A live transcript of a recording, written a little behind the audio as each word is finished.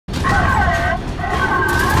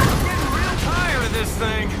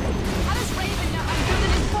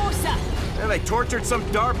they tortured some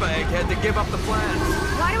DARPA egghead to give up the plans.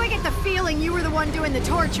 Why do I get the feeling you were the one doing the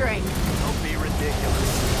torturing? Don't be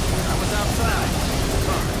ridiculous. I was outside.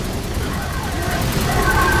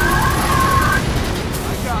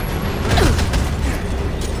 I got you.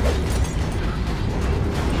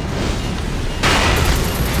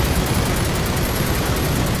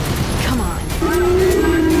 Come on.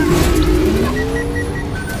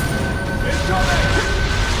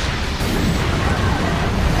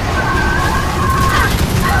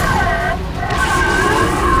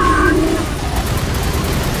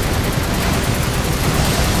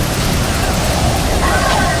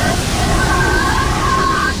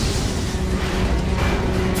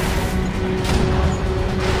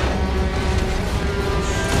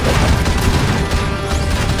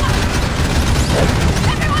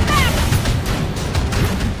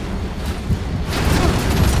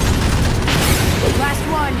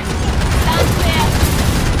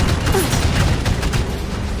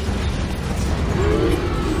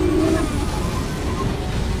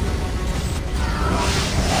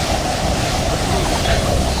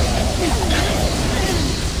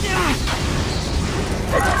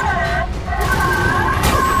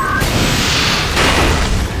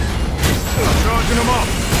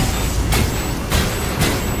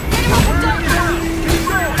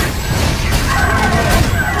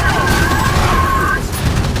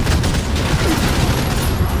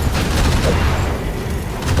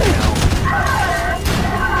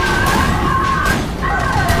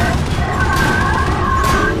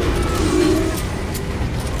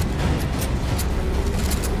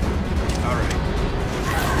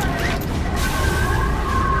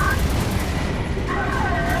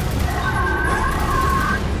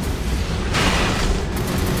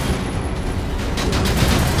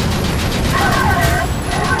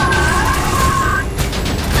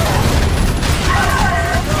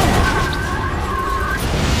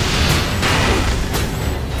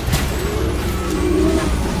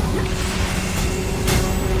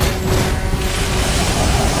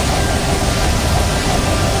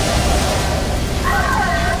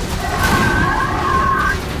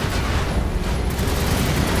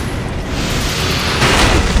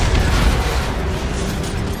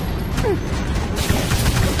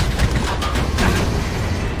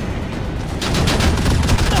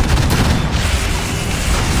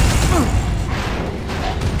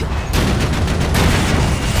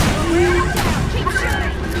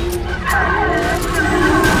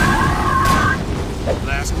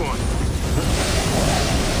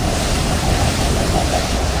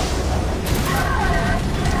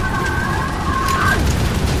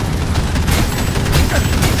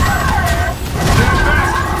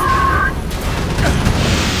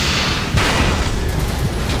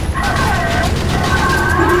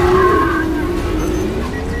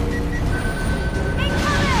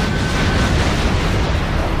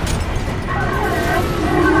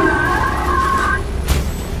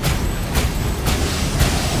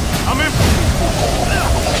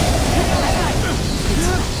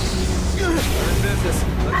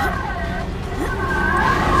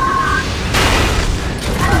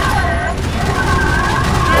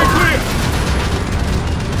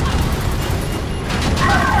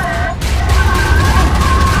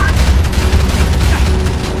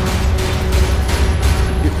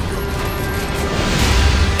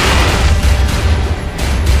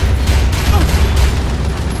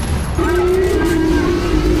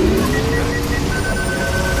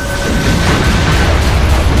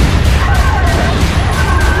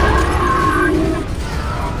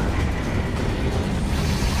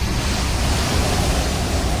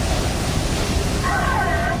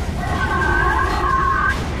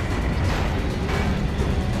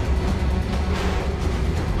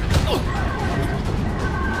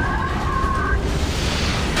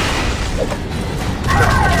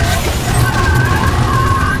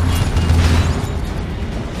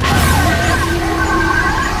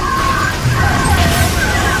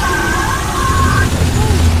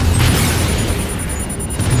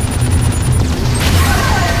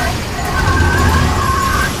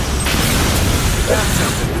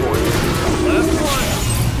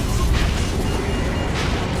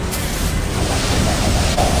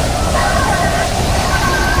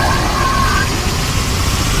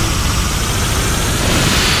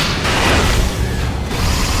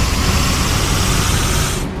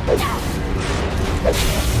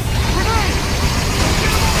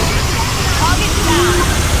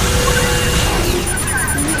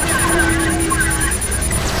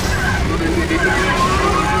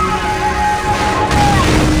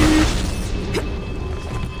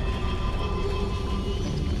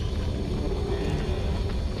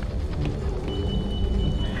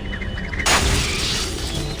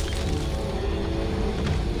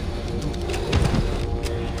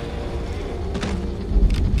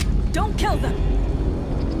 kill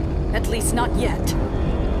them! At least not yet.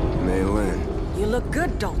 Mei Lin. You look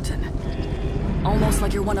good, Dalton. Almost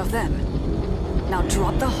like you're one of them. Now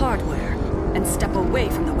drop the hardware and step away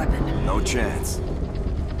from the weapon. No chance.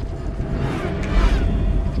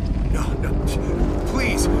 No,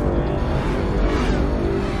 please.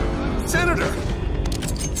 Senator!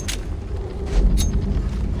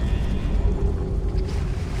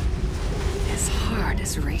 His heart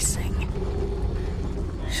is racing.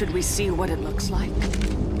 Should we see what it looks like?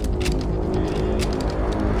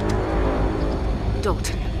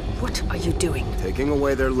 Dalton, what are you doing? Taking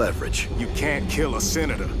away their leverage. You can't kill a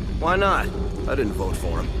senator. Why not? I didn't vote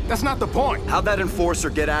for him. That's not the point. How'd that enforcer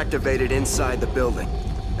get activated inside the building?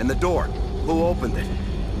 And the door? Who opened it?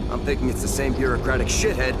 I'm thinking it's the same bureaucratic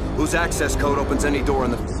shithead whose access code opens any door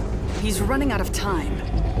in the... He's running out of time.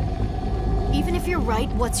 Even if you're right,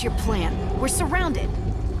 what's your plan? We're surrounded.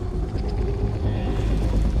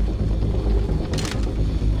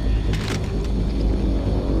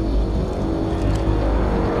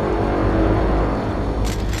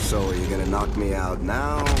 So are you gonna knock me out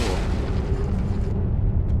now, or...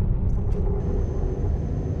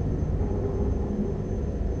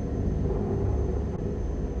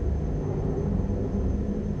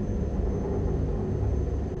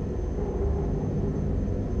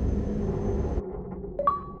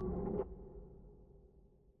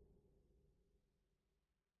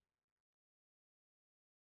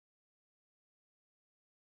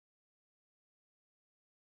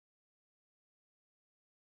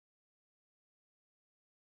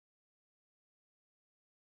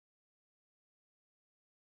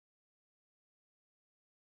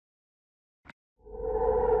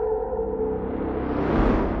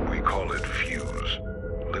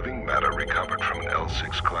 Recovered from an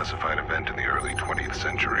L6 classified event in the early 20th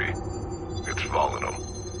century. It's volatile,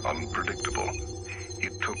 unpredictable.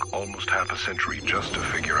 It took almost half a century just to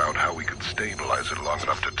figure out how we could stabilize it long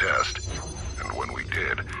enough to test. And when we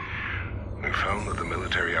did, we found that the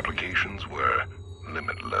military applications were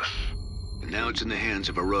limitless. And now it's in the hands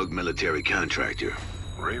of a rogue military contractor.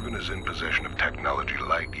 Raven is in possession of technology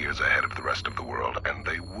light years ahead of the rest of the world, and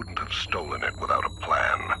they wouldn't have stolen it without a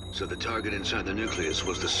plan. So the target inside the nucleus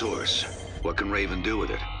was the source. What can Raven do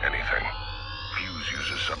with it? Anything. Fuse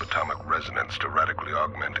uses subatomic resonance to radically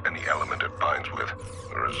augment any element it binds with.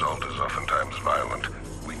 The result is oftentimes violent.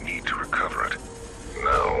 We need to recover it.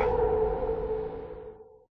 Now.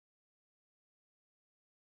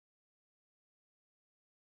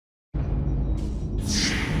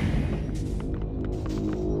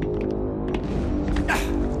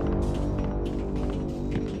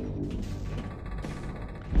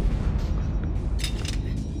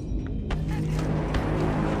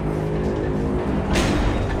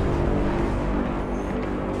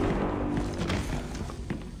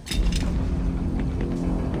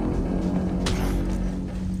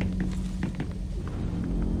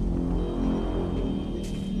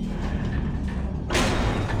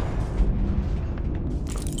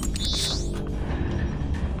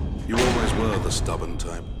 Stubborn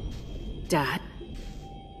type. Dad?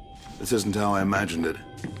 This isn't how I imagined it.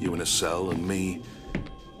 You in a cell and me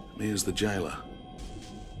as the jailer.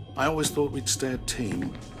 I always thought we'd stay a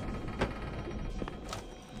team.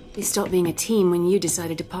 We stopped being a team when you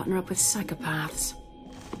decided to partner up with psychopaths.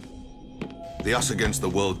 The us against the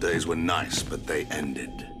world days were nice, but they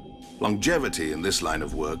ended. Longevity in this line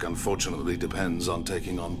of work unfortunately depends on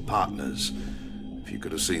taking on partners. If you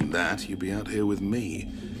could have seen that, you'd be out here with me,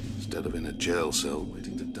 instead of in a jail cell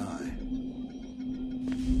waiting to die.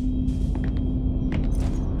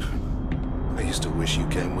 I used to wish you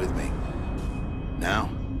came with me. Now,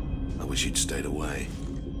 I wish you'd stayed away.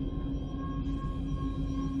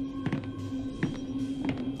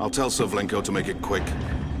 I'll tell Savlenko to make it quick.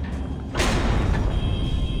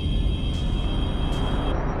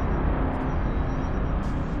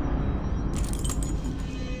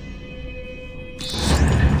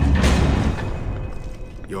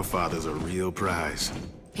 Your father's a real prize.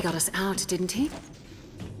 He got us out, didn't he?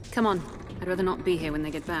 Come on, I'd rather not be here when they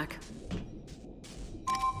get back.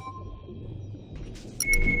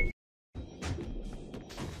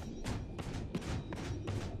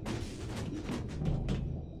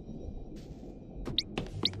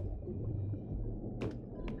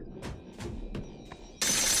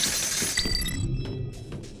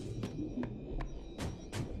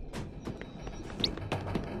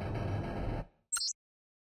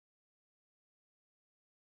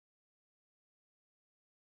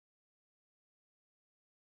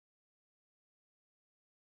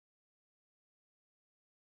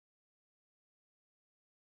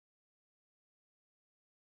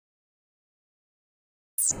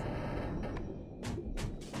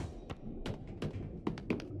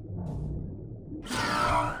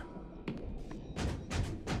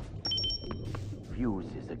 fuse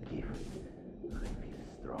is a gift. I feel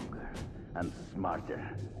stronger and smarter.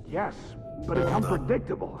 Yes, but it's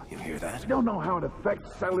unpredictable. You hear that? You don't know how it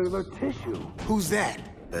affects cellular tissue. Who's that?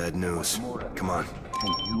 Bad news. Come on.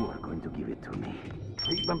 And you are going to give it to me.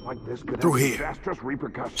 Treatment like this could Through have here. disastrous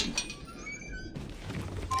repercussions.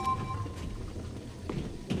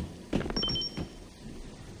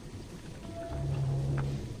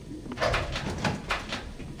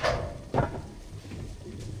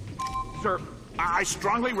 Sir, I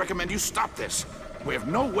strongly recommend you stop this. We have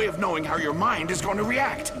no way of knowing how your mind is going to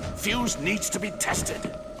react. Fuse needs to be tested.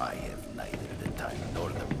 I have neither the time nor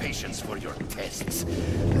the patience for your tests.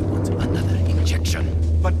 I want another injection.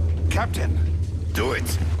 But, Captain... Do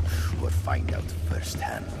it, or find out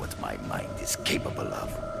firsthand what my mind is capable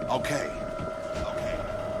of. Okay.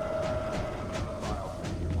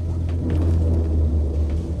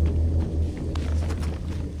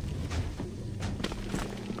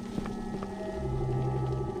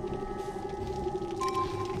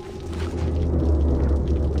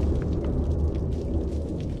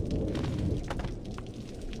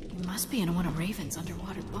 You must be in one of Raven's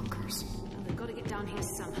underwater bunkers. And they've got to get down here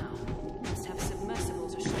somehow. Must have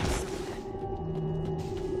submersibles or ships somewhere.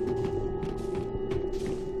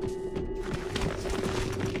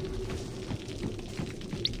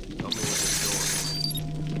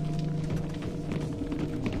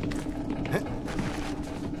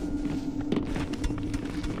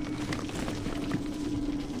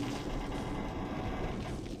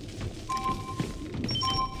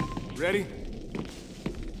 Ready?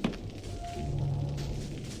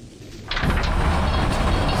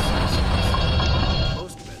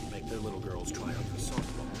 Most men make their little girls try out for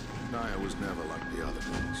softball. Naya was never like the other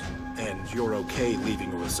girls. And you're okay leaving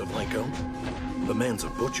her with Sablenko? The man's a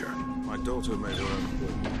butcher. My daughter made her own choice.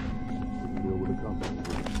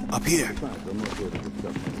 Up here.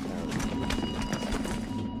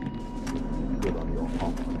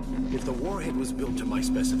 If the warhead was built to my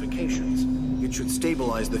specifications, it should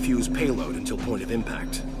stabilize the fuse payload until point of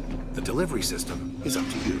impact. The delivery system is up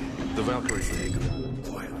to you. The Valkyrie take.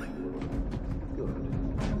 Quietly.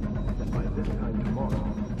 By this time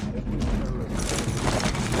tomorrow,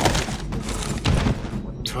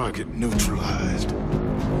 Target neutralized.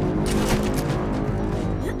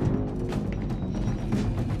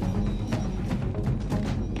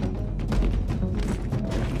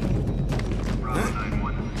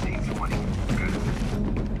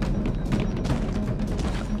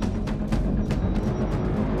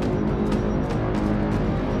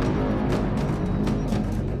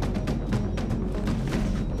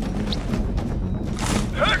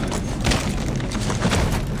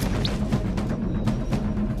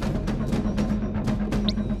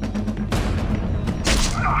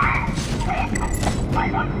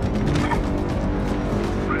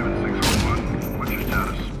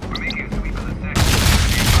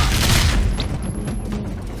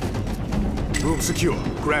 Room secure.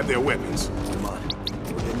 Grab their weapons. Come on.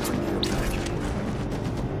 We're getting our gear back.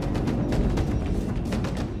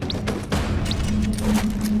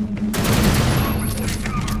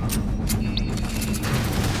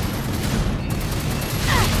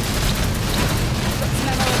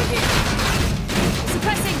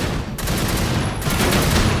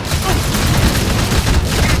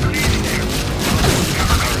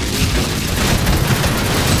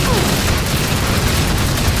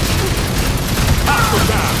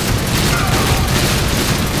 Down.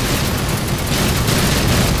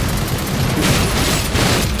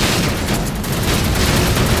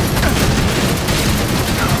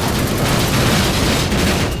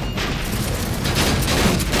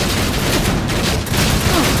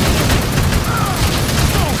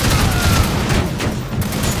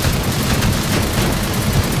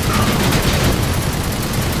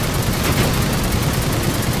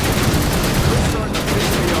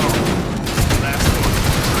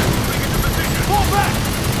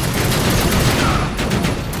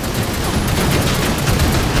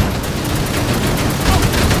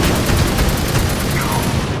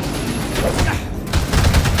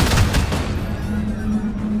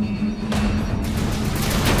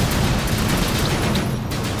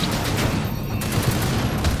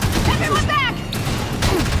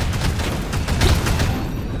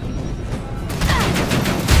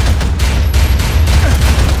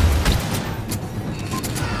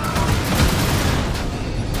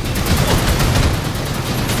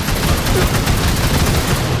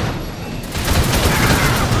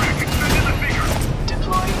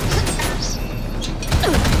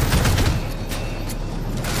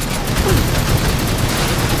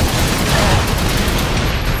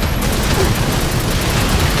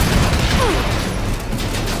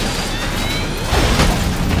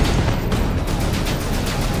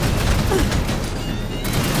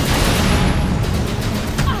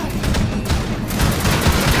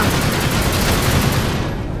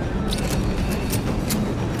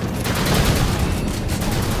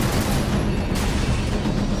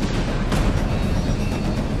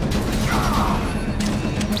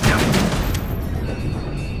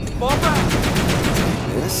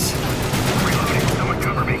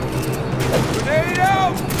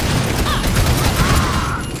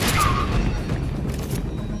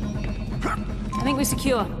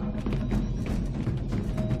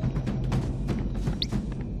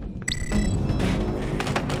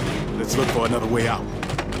 Let's look for another way out.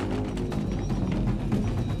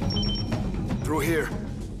 Through here.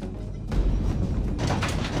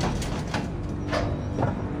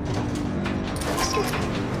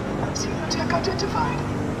 Xenotech identified.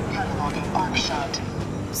 Cataloging arc shot.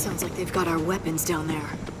 Sounds like they've got our weapons down there.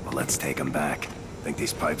 Well, let's take them back. Think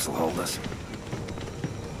these pipes will hold us?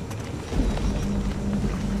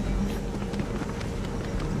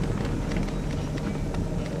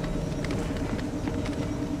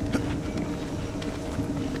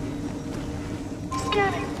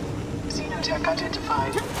 Scanning. Xenotech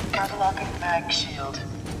identified. Cataloging mag shield.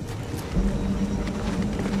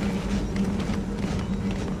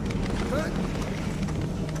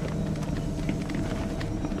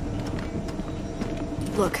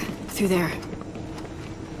 Look, through there.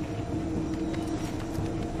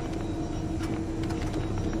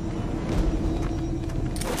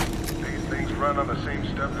 These things run on the same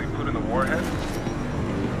stuff they put in the warhead?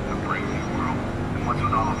 A brave new world. And what's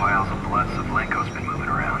with all the vials of blood Savlenko's been moving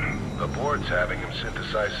around? The board's having him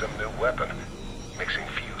synthesize some new weapon, mixing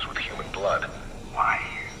fuse with human blood. Why?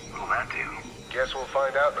 What'll that do? Guess we'll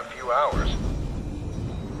find out in a few hours.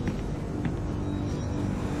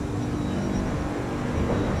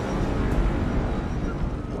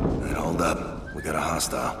 Hey, hold up. We got a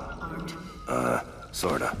hostile. Armed?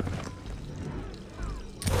 Sorta.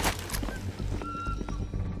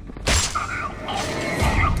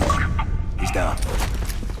 He's down.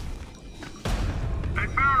 Hey,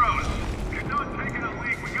 Barrows! You're done taking a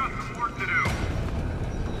leak. We got some work to do.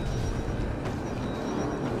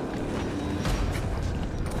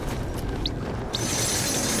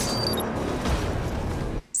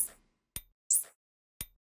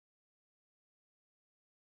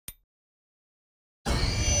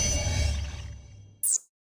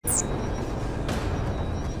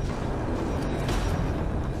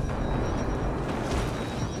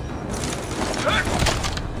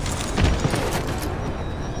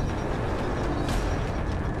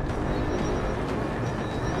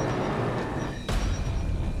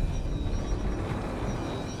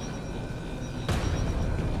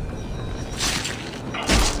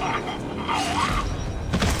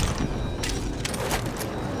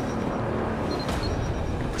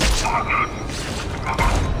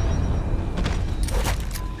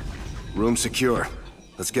 Room secure.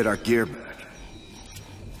 Let's get our gear back.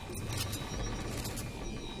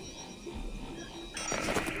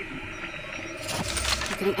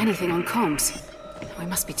 Not getting anything on comms. We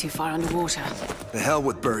must be too far underwater. The hell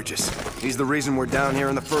with Burgess. He's the reason we're down here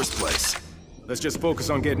in the first place. Let's just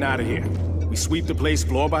focus on getting out of here. We sweep the place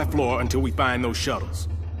floor by floor until we find those shuttles.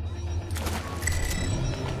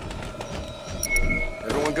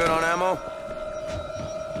 Everyone good on ammo?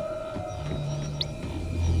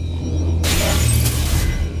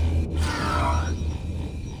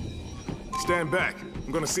 Stand back.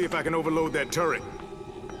 I'm gonna see if I can overload that turret.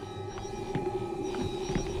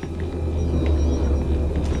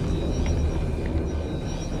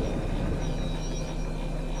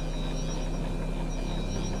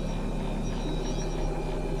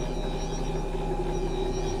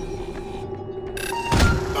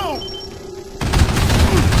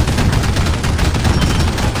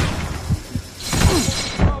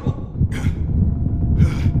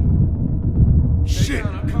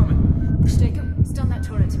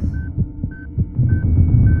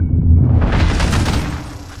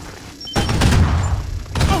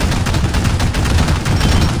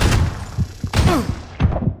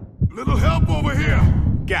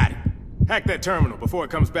 Hack that terminal before it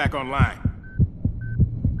comes back online.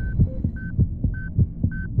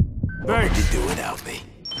 What would you do without me?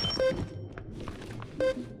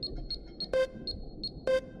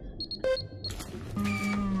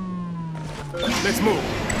 Let's move.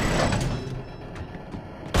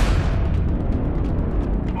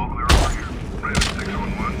 All clear over here. Raven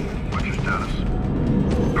 611. What's your status?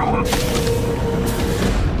 Go up.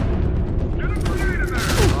 Get a grenade in there!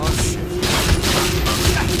 Oh, shit.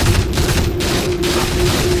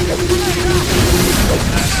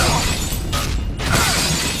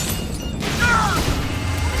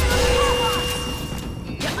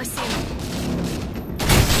 Yeah, I see him.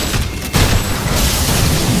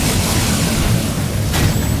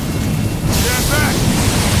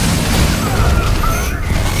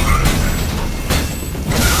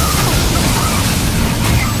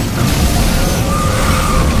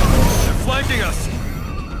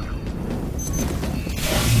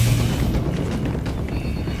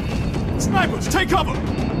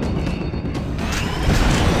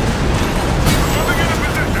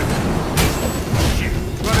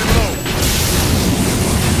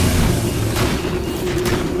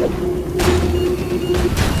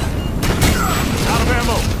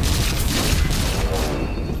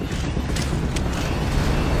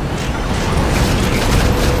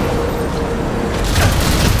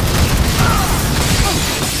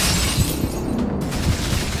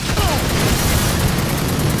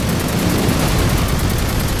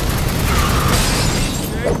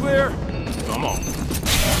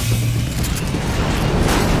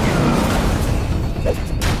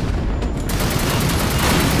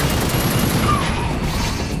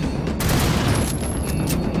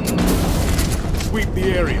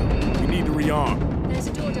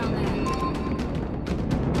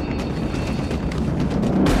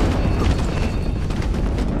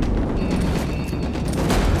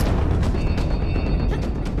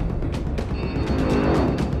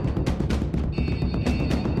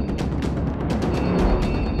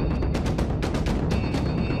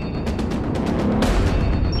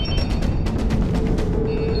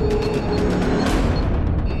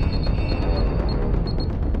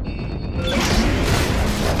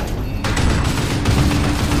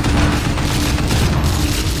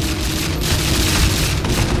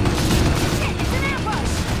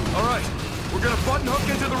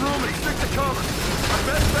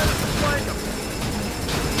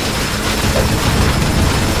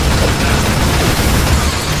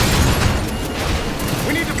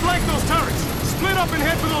 We need to flank those turrets! Split up and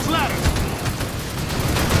head for those ladders!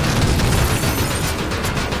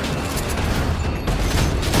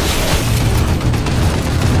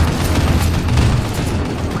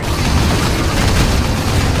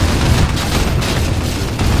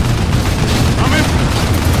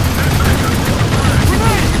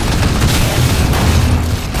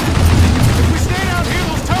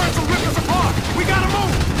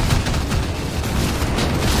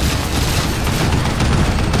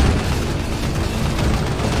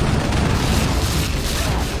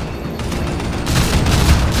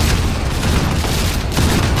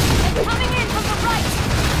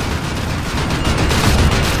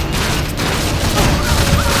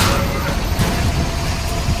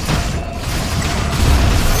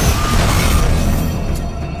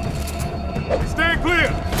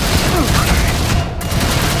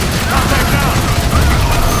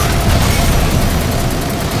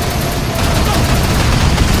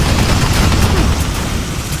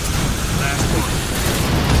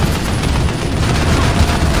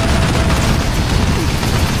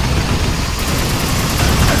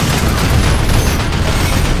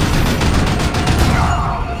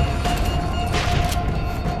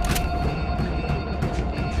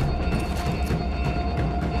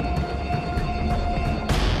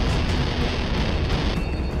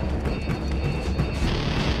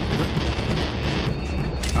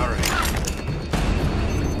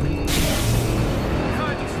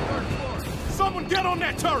 Get on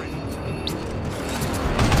that turret!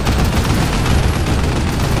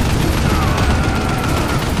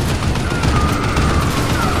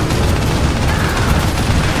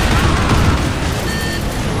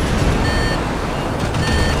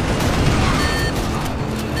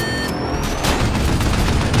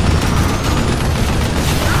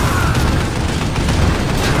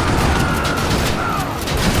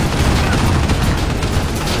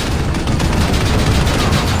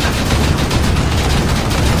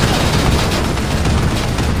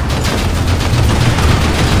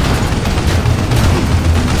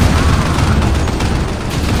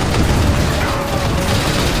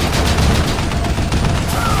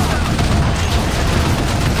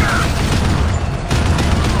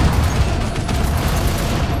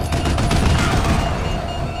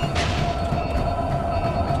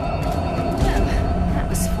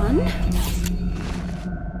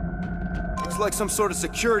 Like some sort of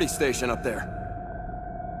security station up there.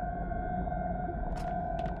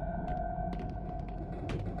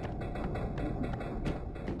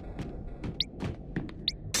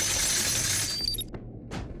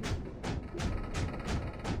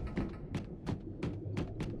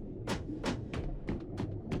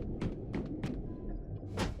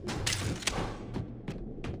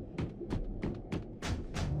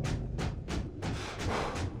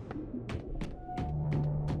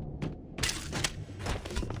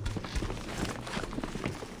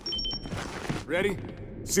 Ready?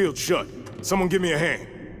 Sealed shut. Someone give me a hand.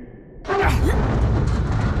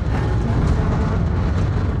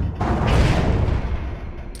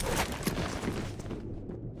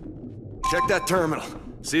 Check that terminal.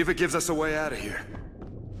 See if it gives us a way out of here.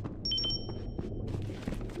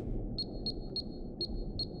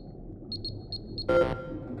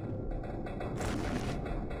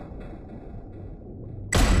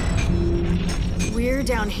 We're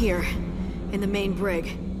down here, in the main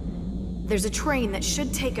brig. There's a train that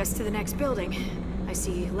should take us to the next building. I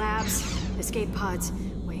see labs, escape pods.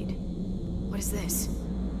 Wait, what is this?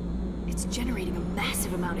 It's generating a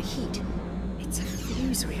massive amount of heat. It's a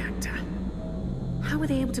fuse reactor. How were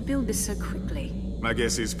they able to build this so quickly? My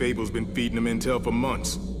guess is Fable's been feeding them intel for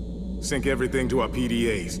months. Sync everything to our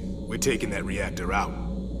PDAs. We're taking that reactor out.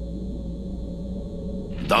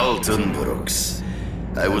 Dalton Brooks.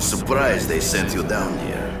 I was surprised they sent you down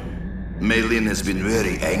here. Maylin has been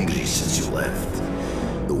very angry since you left.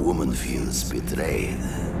 The woman feels betrayed.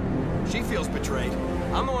 She feels betrayed.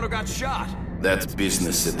 I'm the one who got shot. That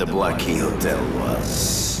business at the Black Key Hotel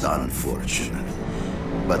was unfortunate.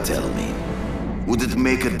 But tell me, would it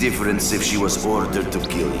make a difference if she was ordered to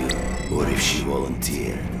kill you, or if she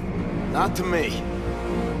volunteered? Not to me.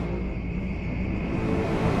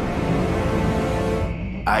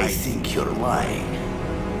 I think you're lying.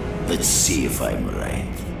 Let's see if I'm right.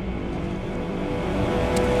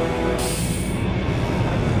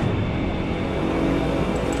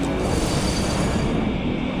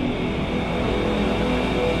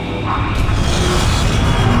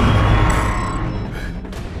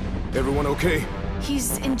 Everyone okay?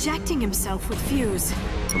 He's injecting himself with fuse.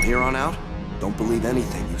 From here on out, don't believe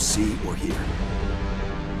anything you see or hear.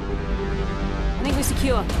 I think we're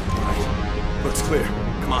secure. All right. Looks clear.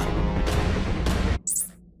 Come on.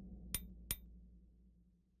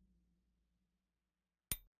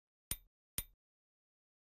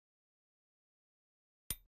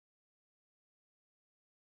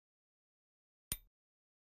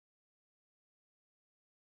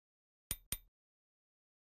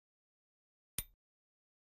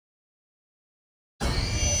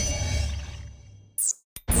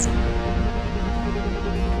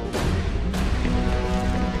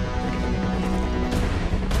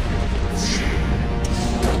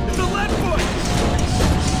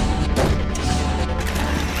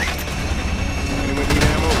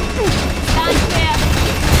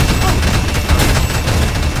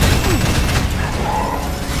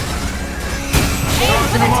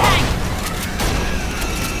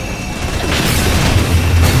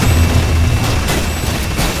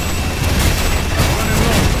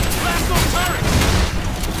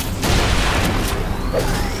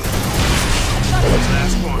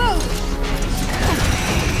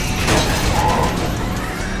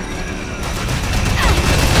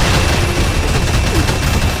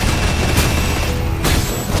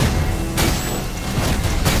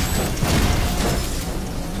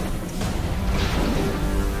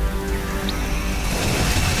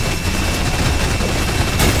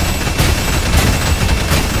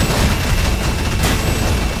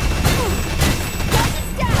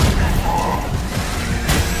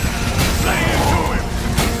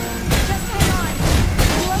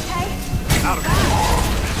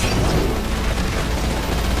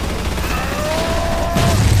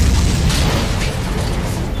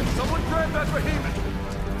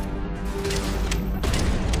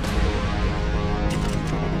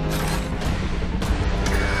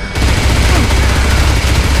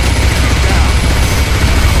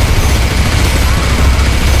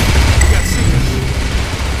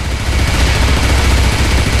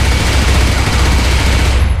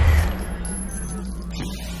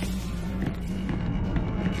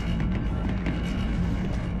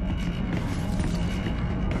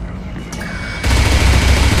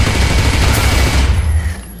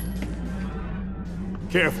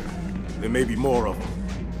 Careful. There may be more of them.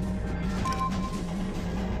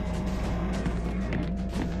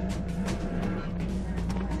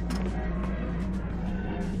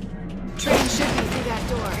 Train should be through that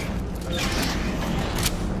door.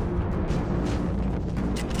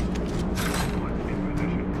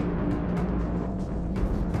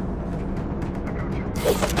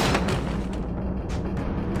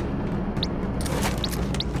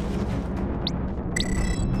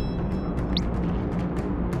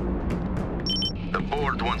 The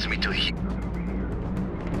board wants me to